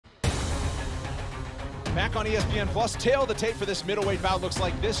Back on ESPN Plus, tail of the tape for this middleweight bout looks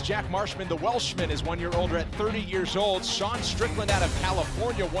like this. Jack Marshman, the Welshman, is 1 year older at 30 years old. Sean Strickland out of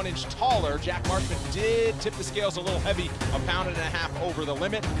California, 1 inch taller. Jack Marshman did tip the scales a little heavy, 1.5 pounds over the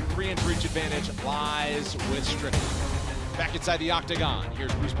limit. 3-inch reach advantage lies with Strickland. Back inside the octagon,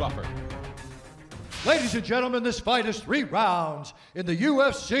 here's Bruce Buffer. Ladies and gentlemen, this fight is 3 rounds in the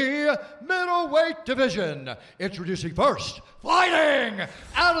UFC middleweight division. Introducing first, fighting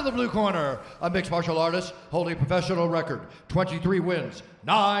out of the blue corner, a mixed martial artist holding a professional record, 23 wins,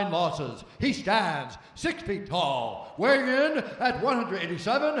 9 losses. He stands 6 feet tall, weighing in at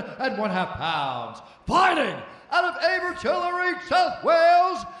 187.5 pounds. Fighting out of Abertillery, South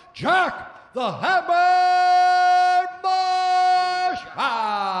Wales, Jack the Hammer Marshman.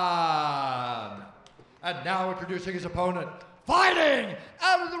 And now introducing his opponent, fighting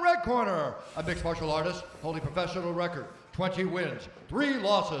out of the red corner, a mixed martial artist holding professional record, 20 wins, 3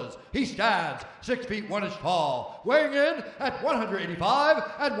 losses. He stands 6 feet 1 inch tall, weighing in at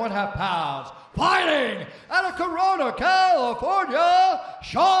 185.5 pounds. Fighting out of Corona, California,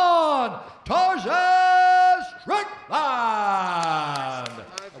 Sean Tarzan Strickland.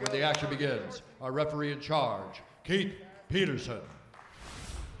 And when the action begins, our referee in charge, Keith Peterson.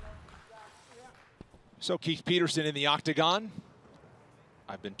 So Keith Peterson in the octagon.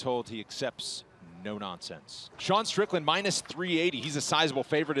 I've been told he accepts no nonsense. Sean Strickland minus 380. He's a sizable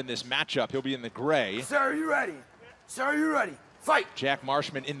favorite in this matchup. He'll be in the gray. Sir, are you ready? Sir, are you ready? Fight! Jack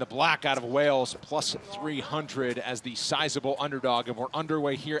Marshman in the black out of Wales, plus 300 as the sizable underdog. And we're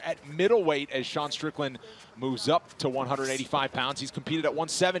underway here at middleweight as Sean Strickland moves up to 185 pounds. He's competed at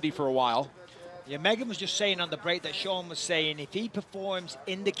 170 for a while. Yeah, Megan was just saying on the break that Sean was saying if he performs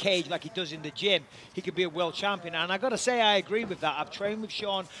in the cage like he does in the gym, he could be a world champion. And I got to say, I agree with that. I've trained with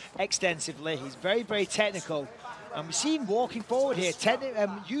Sean extensively. He's very, very technical. And we see him walking forward here.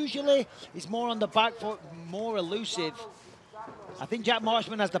 Usually, he's more on the back foot, more elusive. I think Jack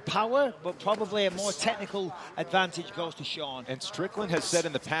Marshman has the power, but probably a more technical advantage goes to Sean. And Strickland has said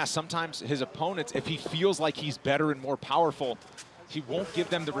in the past, sometimes his opponents, if he feels like he's better and more powerful, he won't give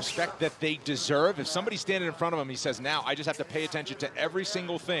them the respect that they deserve. If somebody's standing in front of him, he says, now I just have to pay attention to every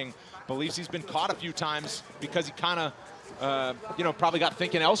single thing. Believes he's been caught a few times because he kind of, probably got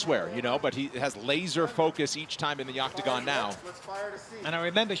thinking elsewhere, but he has laser focus each time in the octagon now. And I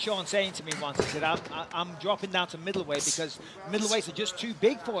remember Sean saying to me once, he said, I'm dropping down to middleweight because middleweights are just too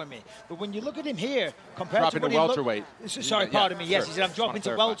big for me. But when you look at him here, compared dropping to what to welterweight. Pardon me, yes, sure. he said, I'm dropping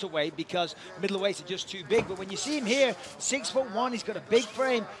to welterweight because middleweights are just too big. But when you see him here, 6'1", he's got a big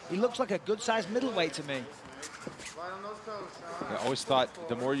frame. He looks like a good-sized middleweight to me. I always thought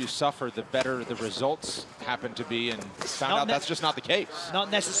the more you suffer, the better the results happen to be, and found out that's just not the case. Not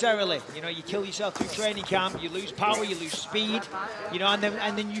necessarily. You kill yourself through training camp, you lose power, you lose speed, and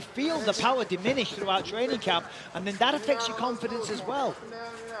then you feel the power diminish throughout training camp, and then that affects your confidence as well.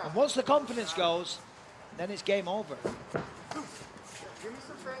 And once the confidence goes, then it's game over. Give me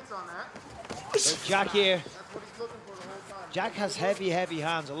some feints on that. So Jack here. Jack has heavy, heavy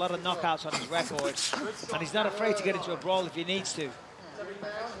hands, a lot of knockouts on his record, and he's not afraid to get into a brawl if he needs to.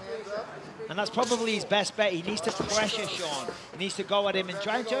 And that's probably his best bet. He needs to pressure Sean. He needs to go at him and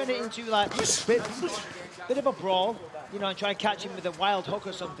try and turn it into like a bit of a brawl, and try and catch him with a wild hook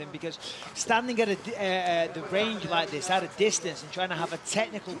or something, because standing at the range like this, at a distance, and trying to have a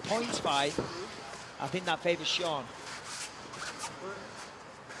technical points fight, I think that favors Sean.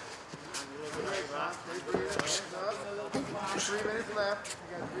 3 minutes left.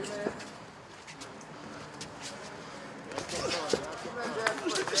 You got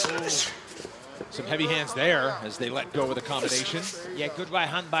 3 minutes. Some heavy hands there as they let go with the combination. Yeah, good right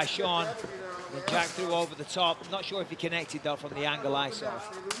hand by Sean. And Jack threw over the top. Not sure if he connected though from the angle I saw.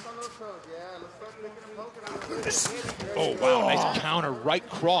 Oh wow, nice counter right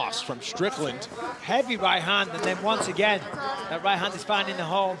cross from Strickland. Heavy right hand, and then once again, that right hand is finding the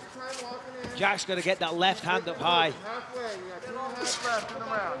home. Jack's got to get that left hand up high.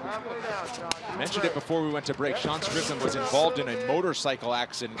 I mentioned it before we went to break. Sean Strickland was involved in a motorcycle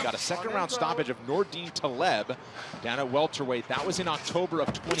accident, got a second-round stoppage of Nordine Taleb down at welterweight. That was in October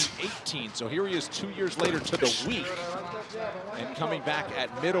of 2018. So here he is 2 years later to the week and coming back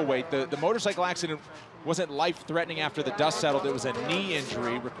at middleweight. The motorcycle accident wasn't life-threatening after the dust settled. It was a knee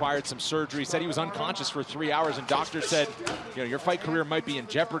injury, required some surgery. Said he was unconscious for 3 hours, and doctors said, your fight career might be in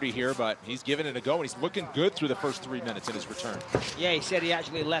jeopardy here, but he's giving it a go, and he's looking good through the first 3 minutes in his return. Yeah, he said he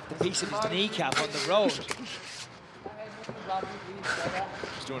actually left a piece of his kneecap on the road.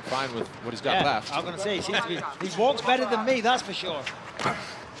 He's doing fine with what he's got left. I'm going to say, he walks better than me, that's for sure.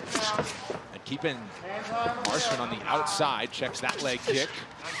 And keeping Marshman on the outside, checks that leg kick.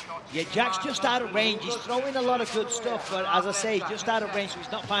 Yeah, Jack's just out of range. He's throwing a lot of good stuff, but as I say, just out of range, so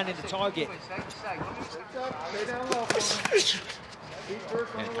he's not finding the target.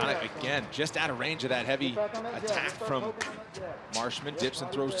 And kind of, again, just out of range of that heavy attack from Marshman. Dips and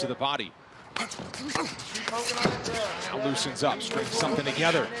throws to the body. Now loosens up, strings something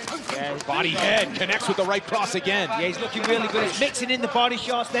together. Yeah, body head, connects with the right cross again. Yeah, he's looking really good. He's mixing in the body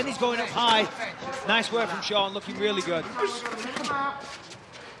shots, then he's going up high. Nice work from Sean, looking really good.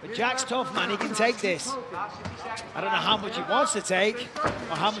 But Jack's tough, man. He can take this. I don't know how much he wants to take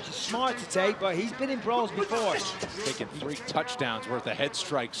or how much he's smart to take, but he's been in brawls before. Taking 3 touchdowns worth of head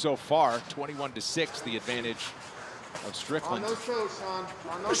strikes so far. 21-6, the advantage of Strickland. On those toes, Sean.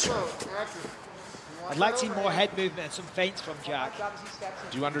 On those toes. Action. I'd like to see more head movement and some feints from Jack.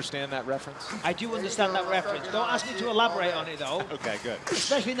 Do you understand that reference? I do understand that reference. Don't ask me to elaborate on it, though. Okay, good.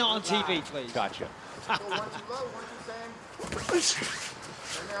 Especially not on TV, please. Gotcha. So once you low, once you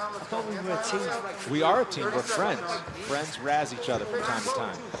I thought we were a team. We are a team. We're friends. Friends razz each other from time to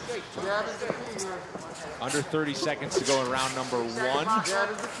time. jab is the key here. Under 30 seconds to go in round number 1. Jab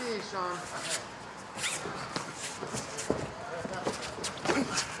is the key, Sean.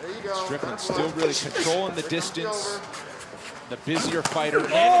 There you go. Strickland That's still right. really controlling the distance. The busier fighter. And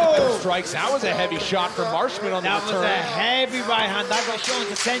the strikes. That was a heavy shot from Marshman on the That was return. a heavy right hand. That got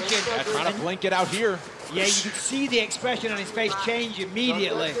Sean's attention. Yeah, trying to blink it out here. Yeah, you could see the expression on his face change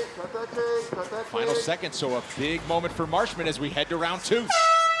immediately. Cut that cage, cut that Final cage. second, so a big moment for Marshman as we head to round 2.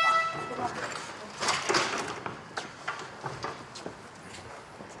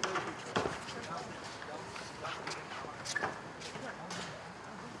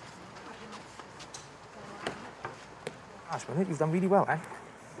 Marshman, you've done really well, eh?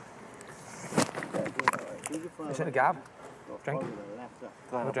 Listen to Gab. Drink.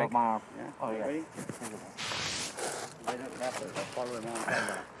 Have a drink. Oh, yeah.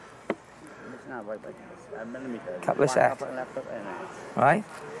 Couple of sets. All right.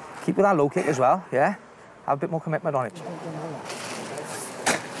 Keep with that low kick as well, yeah? Have a bit more commitment on it.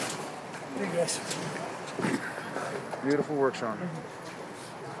 Yes. Beautiful work, Sean. I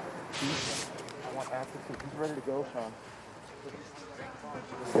want after he's ready to go, Sean.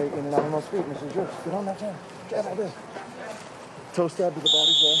 Stay in and out of those feet, Mrs. George. Get on that jab. Jab all this. Toe stab to the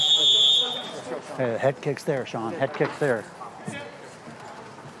body there. Head kicks there, Sean. Head kicks there.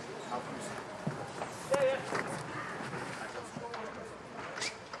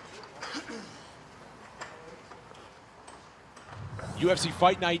 UFC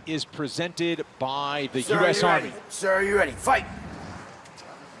Fight Night is presented by the U.S. Army. Sir, are you ready? Fight!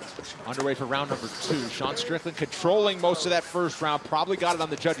 Underway for round number 2. Sean Strickland controlling most of that first round. Probably got it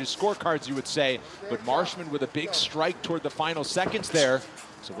on the judges' scorecards, you would say. But Marshman with a big strike toward the final seconds there.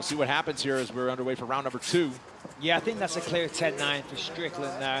 So we'll see what happens here as we're underway for round number 2. Yeah, I think that's a clear 10-9 for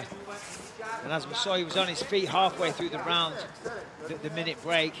Strickland there. And as we saw, he was on his feet halfway through the round, the minute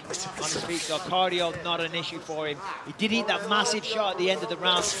break on his feet. So cardio, not an issue for him. He did eat that massive shot at the end of the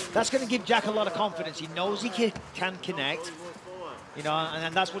round. That's going to give Jack a lot of confidence. He knows he can connect. You know,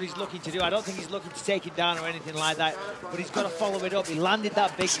 and that's what he's looking to do. I don't think he's looking to take him down or anything like that, but he's got to follow it up. He landed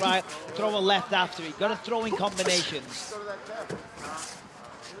that big right, throw a left after it. Got to throw in combinations.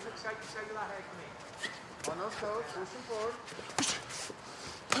 On those toes, pushing forward.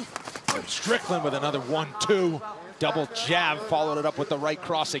 Strickland with another 1-2. Double jab, followed it up with the right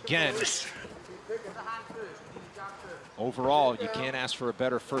cross again. Overall, you can't ask for a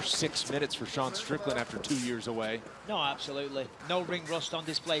better first 6 minutes for Sean Strickland after 2 years away. No, absolutely. No ring rust on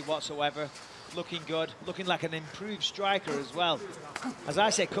display whatsoever. Looking good. Looking like an improved striker as well. As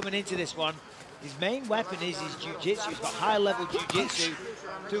I said, coming into this one, his main weapon is his jiu-jitsu. He's got high-level jiu-jitsu.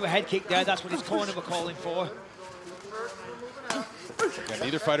 Threw a head kick there. That's what his corner were calling for. Yeah,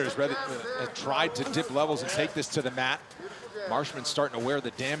 neither fighter has tried to dip levels and take this to the mat. Marshman's starting to wear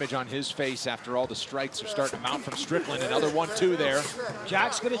the damage on his face after all the strikes are starting to mount from Strickland. Another 1-2 there.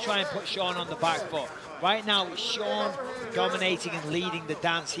 Jack's going to try and put Sean on the back foot. Right now, it's Sean dominating and leading the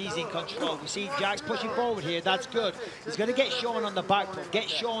dance. He's in control. We see Jack's pushing forward here. That's good. He's going to get Sean on the back foot, get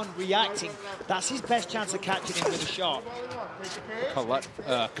Sean reacting. That's his best chance of catching him with a shot.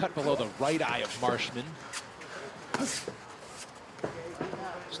 Cut below the right eye of Marshman.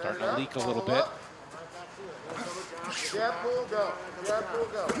 Starting to leak a little bit. Jab, pull, go. Jab, pull,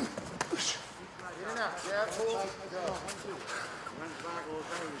 go. In and out. Jab, pull, go.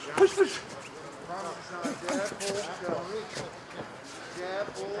 Push, push. Jab, pull, go. Jab,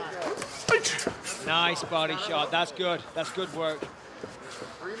 pull, go. Nice body shot. That's good. That's good work.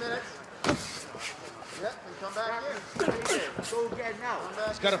 3 minutes. Yep,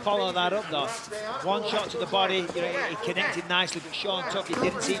 He's got to follow that up, though. One shot to the body, you know, it connected nicely, but Sean took it,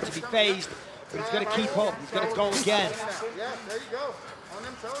 didn't seem to be phased. But he's got to keep up. He's got to go again. Yeah, there you go. On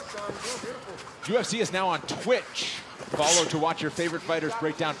them toes, Sean. Beautiful. UFC is now on Twitch. Follow to watch your favorite fighters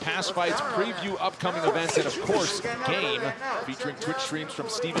break down past fights, preview upcoming events, and of course, game, featuring Twitch streams from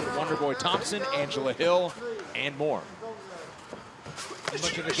Stephen Wonderboy Thompson, Angela Hill, and more.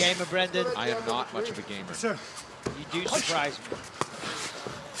 Much of a gamer, Brendan? I am not much of a gamer. Sir. You do surprise me.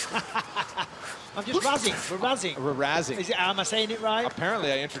 I'm just razzing. We're razzing. We're razzing. Am I saying it right? Apparently,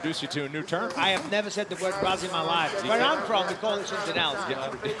 I introduced you to a new term. I have never said the word razz in my life. Where I'm from, we call it something else.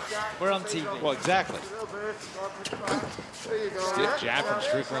 Yeah. We're on TV. Well, exactly. Stiff jab from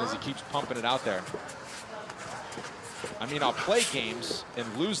Strickland as he keeps pumping it out there. I mean, I'll play games and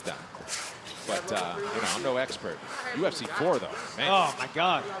lose them, but you know, I'm no expert. UFC 4 though, man. Oh my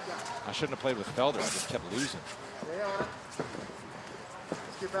God! I shouldn't have played with Felder. I just kept losing.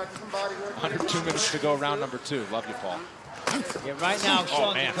 Get back to some body work. Under 2 minutes to go, round number 2. Love you, Paul. Yeah, right now,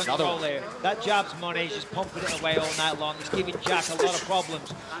 Sean's in another control one. there. That jab's money. He's just pumping it away all night long. He's giving Jack a lot of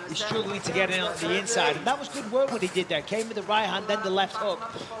problems. He's struggling to get in on the inside. And that was good work what he did there. Came with the right hand, then the left hook.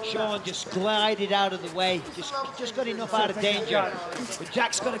 Sean just glided out of the way. Just got enough out of danger. But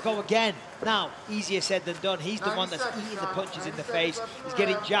Jack's got to go again. Now, easier said than done. He's the one that's eating the punches in the face. He's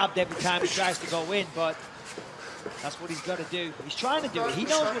getting jabbed every time he tries to go in, but that's what he's got to do. He's trying to do it. He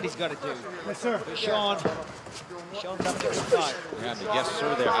knows what he's got to do. Yes, sir. But Sean's having a good fight. Yeah, the yes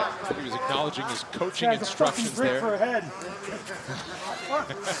sir there. I think he was acknowledging his coaching instructions there. For a head.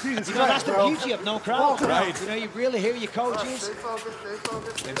 You know, that's the beauty of no crowd. Right. You know, you really hear your coaches.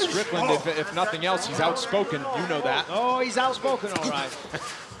 And Strickland, if nothing else, he's outspoken. You know that. Oh, he's outspoken, all right.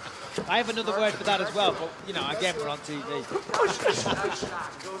 I have another word for that as well, but, you know, again, we're on TV.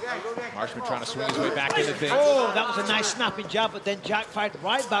 Marshman trying to swing his way back into things. Oh, that was a nice snapping jab, but then Jack fired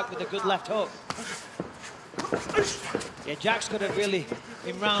right back with a good left hook. Yeah, Jack's got to really,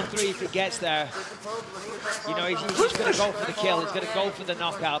 in round 3, if he gets there, you know, he's just going to go for the kill. He's going to go for the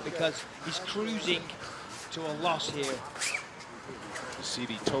knockout because he's cruising to a loss here. You see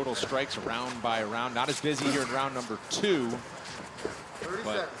the total strikes round by round. Not as busy here in round number 2,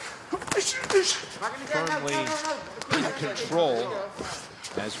 but firmly in control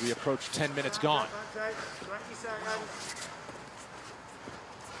as we approach 10 minutes gone.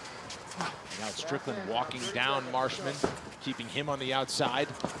 Now Strickland walking down Marshman, keeping him on the outside.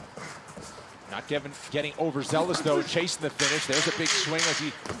 Not getting overzealous though, chasing the finish. There's a big swing as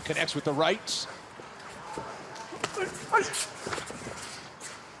he connects with the rights.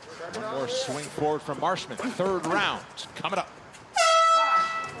 One more swing forward from Marshman. 3rd round coming up.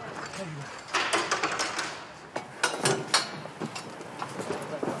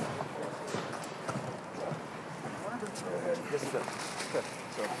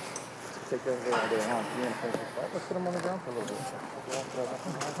 Take that there, let's put him on the ground for a little bit.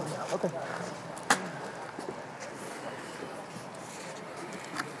 Okay.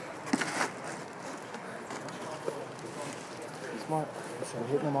 Smart. So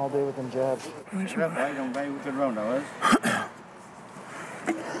hitting him all day with them jabs. Good round now,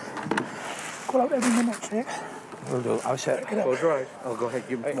 Call out every minute, Nick. We'll do. I'll set. Go dry. I'll go ahead,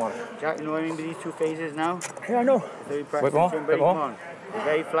 give him some water. Jack, you know what I mean with these 2 phases now? Yeah, I know. So you Wait practice more, to wait more. on. You're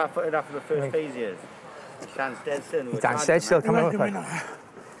very flat-footed after the first phase is. He stands dead still. He stands dead still, coming up.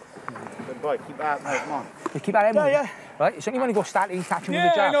 Good boy, keep that up, come on. You keep at him. Yeah. Right, it's only when you go start, you catch him with the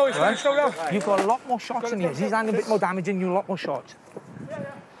jab. Yeah, I know, he's right? slow down. You've got a lot more shots than he is. He's landing a bit more damage and you a lot more shots.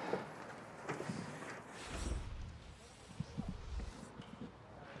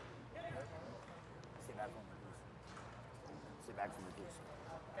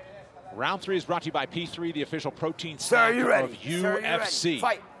 Round 3 is brought to you by P3, the official protein snack of UFC.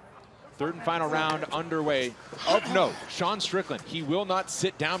 Fight. 3rd and final round underway. Of note, Sean Strickland, he will not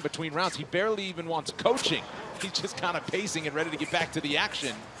sit down between rounds. He barely even wants coaching. He's just kind of pacing and ready to get back to the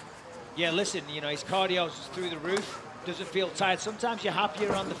action. Yeah, listen, you know, his cardio's through the roof. Doesn't feel tired. Sometimes you're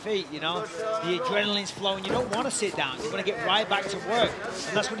happier on the feet, you know. The adrenaline's flowing. You don't want to sit down. You want to get right back to work.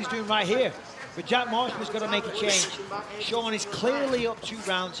 And that's what he's doing right here. But Jack Marshman's got to make a change. Sean is clearly up 2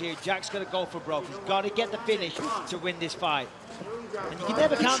 rounds here. Jack's got to go for broke. He's got to get the finish to win this fight. And you can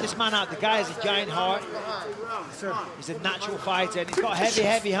never count this man out. The guy has a giant heart. He's a natural fighter, and he's got heavy,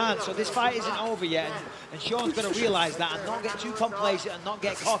 heavy hands. So this fight isn't over yet. And Sean's got to realize that and not get too complacent and not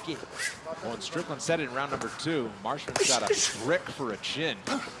get cocky. Well, and Strickland said it in round number 2. Marshman's got a brick for a chin.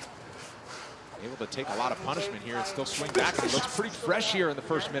 Able to take a lot of punishment here and still swing back. He looks pretty fresh here in the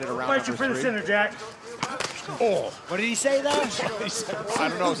 1st minute of round number 3. Center, Jack. Oh, What did he say there? he said, I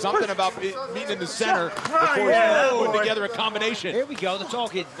don't know, something about meeting in the center before putting together a combination. Here we go, they're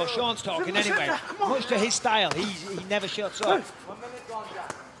talking. Well, Sean's talking anyway. Much to his style, he never shuts up.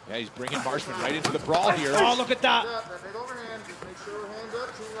 Yeah, he's bringing Marshman right into the brawl here. Oh, look at that.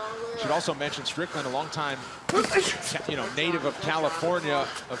 Should also mention Strickland, a long time, native of California,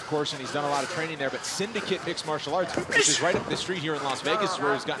 of course, and he's done a lot of training there, but Syndicate Mixed Martial Arts, which is right up the street here in Las Vegas,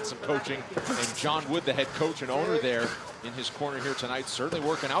 where he's gotten some coaching, and John Wood, the head coach and owner there, in his corner here tonight, certainly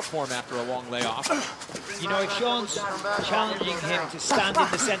working out for him after a long layoff. You know, if Sean's challenging him to stand in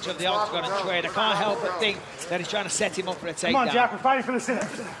the center of the octagon and trade, I can't help but think that he's trying to set him up for a takedown. Come on, Jack, we're fighting for the center.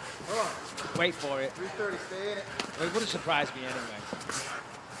 Wait for it. Well, it wouldn't surprise me anyway.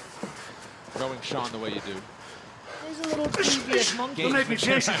 Throwing Sean the way you do. He's a little devious monkey. Don't make me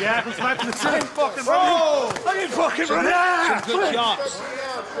chase you, Jack. Let's fight for the center. I ain't fucking running. Some good shots.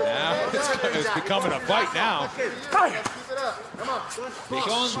 Yeah, it's becoming a fight now. Big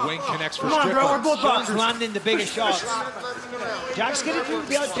swing connects for Strickland. Sean's landing the bigger shots. Jack's getting through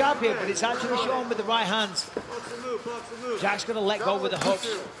the odd jab here, but it's actually Sean with the right hands. Jack's going to let go with the hooks.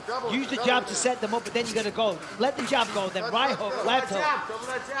 Use the jab to set them up, but then you got to go. Let the jab go, then right hook, left hook.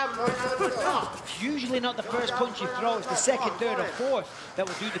 Usually not the first punch you throw, it's the second, third, or fourth that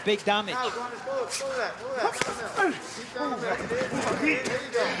will do the big damage.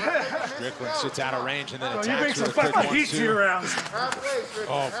 Strickland sits out of range and then attacks with a quick 1-2.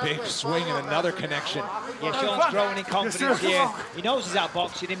 Oh, big swing and another connection. Yeah, Sean's growing in confidence here. He knows he's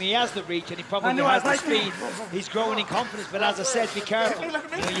outboxing him, he has the reach, and he probably has the speed. He's growing in confidence, but as I said, be careful. You know,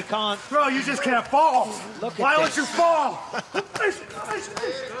 you can't... Bro, you just can't fall. Look at Why this. don't you fall?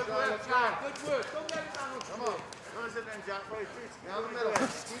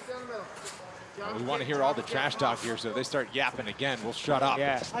 We want to hear all the trash talk here, so if they start yapping again, we'll shut up.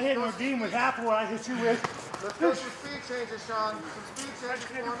 Yeah. I hit Nordine with half of what I hit you with. Let's go some speed changes, Sean. Some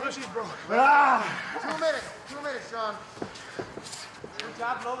speed changes for me. Ah. 2 minutes, Sean. Good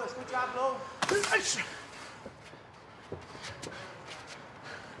job, low. Good job, low.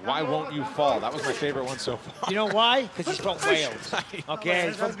 Why won't you fall? That was my favorite one so far. You know why? Because he's from Wales. Okay,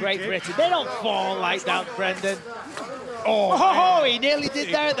 he's from Great Britain. They don't fall like that, Brendan. Oh, he nearly did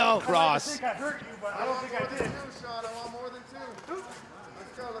there, though. Cross. I hurt you, but I don't think I did. Sean, I want more than 2.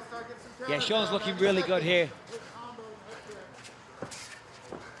 Let's go. Let's start getting some Yeah, Sean's looking really good here.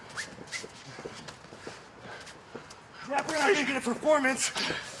 Yeah, we're not gonna get a performance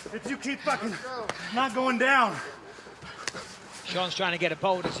if you keep fucking not going down. Sean's trying to get a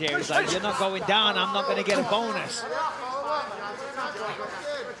bonus here. He's like, you're not going down, I'm not going to get a bonus.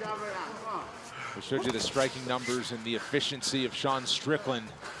 We showed you the striking numbers and the efficiency of Sean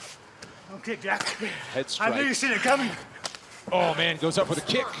Strickland. Don't kick, Jack. Head strike. I knew you seen it coming. Oh, man, goes up with a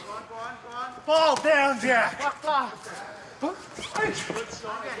kick. Fall down, Jack.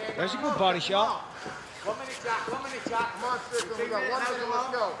 There's a good body shot. 1 minute, Jack. 1 minute, Jack. Come on, Strickland. We got 1 minute. Let's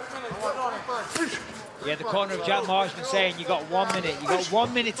go. I want on it first. Yeah, the corner of Jack Marshman saying you got 1 minute. You got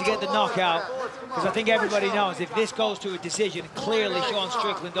 1 minute to get the knockout. Because I think everybody knows if this goes to a decision, clearly Sean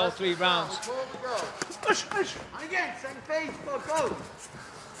Strickland all 3 rounds. And again, same phase. Go.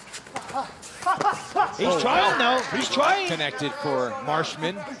 He's trying though. He's trying. Connected for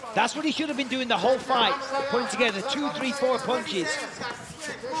Marshman. That's what he should have been doing the whole fight. Putting together 2, 3, 4 punches.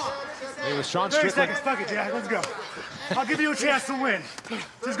 It was Sean 30 Strickland. seconds. Fuck it, Jack. Let's go. I'll give you a chance to win.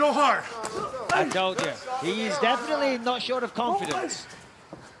 Just go hard. I told you. He is definitely not short of confidence.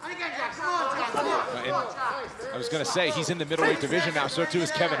 And again, Jack. Come on, Jack. Come on. I was going to say, he's in the middleweight division now, so too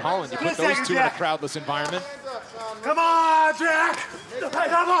is Kevin Holland. You put those two in a crowdless environment. Come on, Jack.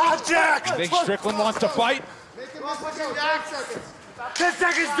 Come on, Jack. I think Strickland wants to fight. 10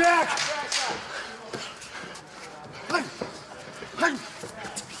 seconds, Jack.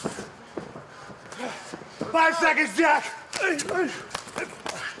 5 seconds, Jack.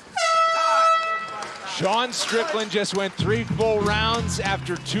 Sean Strickland just went 3 full rounds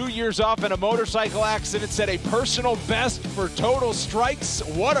after 2 years off in a motorcycle accident, set a personal best for total strikes.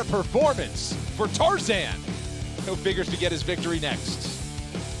 What a performance for Tarzan, who figures to get his victory next.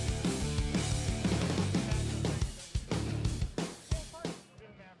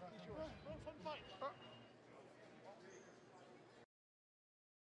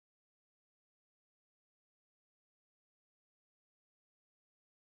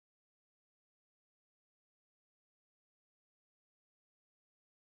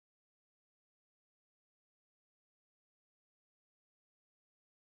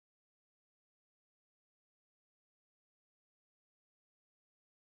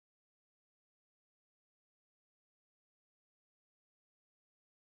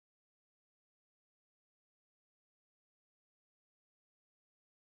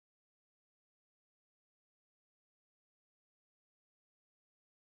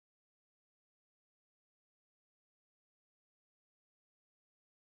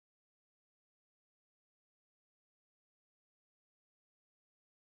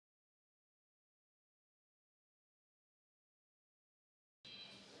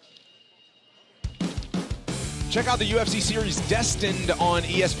 Check out the UFC series Destined on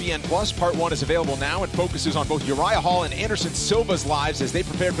ESPN+. Part 1 is available now and focuses on both Uriah Hall and Anderson Silva's lives as they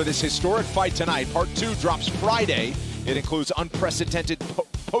prepare for this historic fight tonight. Part 2 drops Friday. It includes unprecedented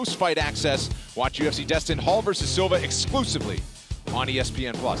post-fight access. Watch UFC Destined Hall versus Silva exclusively on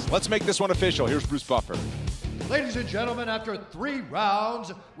ESPN+. Let's make this one official. Here's Bruce Buffer. Ladies and gentlemen, after 3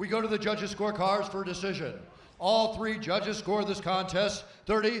 rounds, we go to the judges' scorecards for a decision. All 3 judges score this contest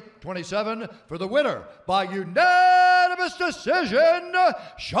 30-27 for the winner by unanimous decision,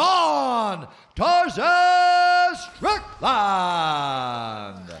 Sean Tarzan Strickland.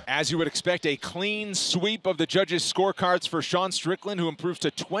 As you would expect, a clean sweep of the judges' scorecards for Sean Strickland, who improves to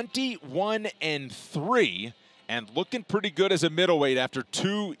 21-3 and looking pretty good as a middleweight after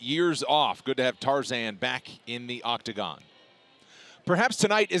 2 years off. Good to have Tarzan back in the octagon. Perhaps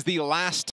tonight is the last